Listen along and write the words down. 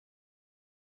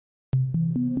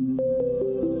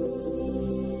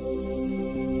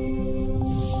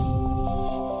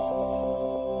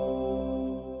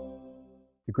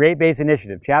The Great Base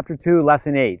Initiative, Chapter 2,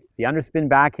 Lesson 8, the underspin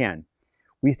backhand.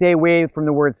 We stay away from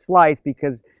the word slice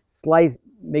because slice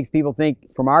makes people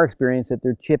think, from our experience, that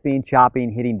they're chipping, chopping,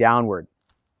 hitting downward.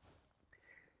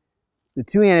 The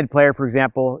two-handed player, for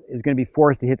example, is going to be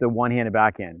forced to hit the one-handed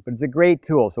backhand, but it's a great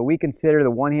tool, so we consider the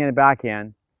one-handed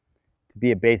backhand to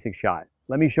be a basic shot.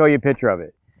 Let me show you a picture of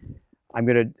it. I'm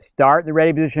going to start the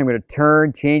ready position, I'm going to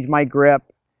turn, change my grip.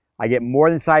 I get more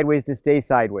than sideways to stay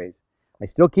sideways. I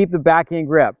still keep the backhand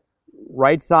grip,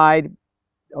 right side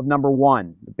of number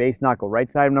 1, the base knuckle, right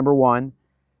side of number 1.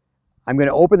 I'm going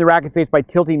to open the racket face by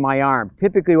tilting my arm.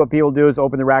 Typically what people do is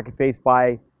open the racket face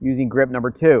by using grip number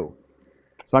 2.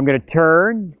 So I'm going to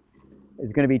turn.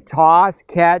 It's going to be toss,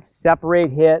 catch,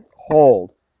 separate, hit,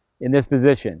 hold in this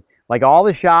position. Like all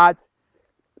the shots,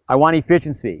 I want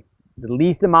efficiency. The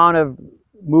least amount of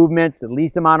movements, the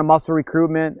least amount of muscle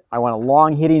recruitment. I want a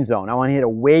long hitting zone. I want to hit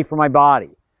away from my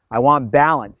body. I want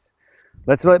balance.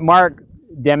 Let's let Mark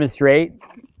demonstrate.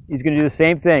 He's going to do the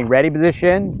same thing. Ready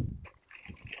position.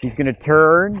 He's going to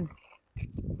turn.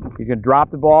 He's going to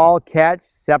drop the ball, catch,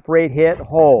 separate, hit,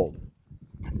 hold.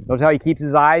 Notice how he keeps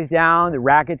his eyes down. The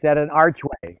racket's at an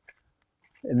archway.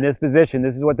 In this position,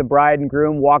 this is what the bride and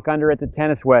groom walk under at the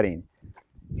tennis wedding.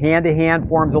 Hand to hand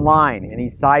forms a line, and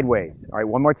he's sideways. All right,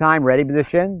 one more time. Ready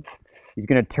position. He's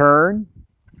going to turn.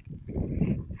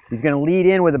 He's going to lead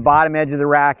in with the bottom edge of the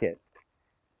racket.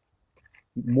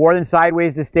 More than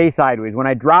sideways to stay sideways. When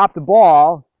I drop the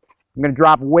ball, I'm going to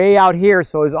drop way out here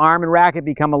so his arm and racket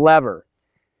become a lever.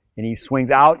 And he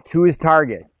swings out to his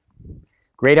target.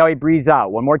 Great how he breathes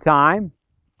out. One more time.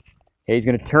 Okay, he's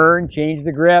going to turn, change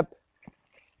the grip,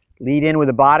 lead in with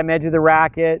the bottom edge of the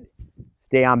racket,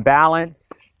 stay on balance.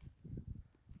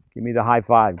 Give me the high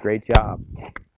five. Great job.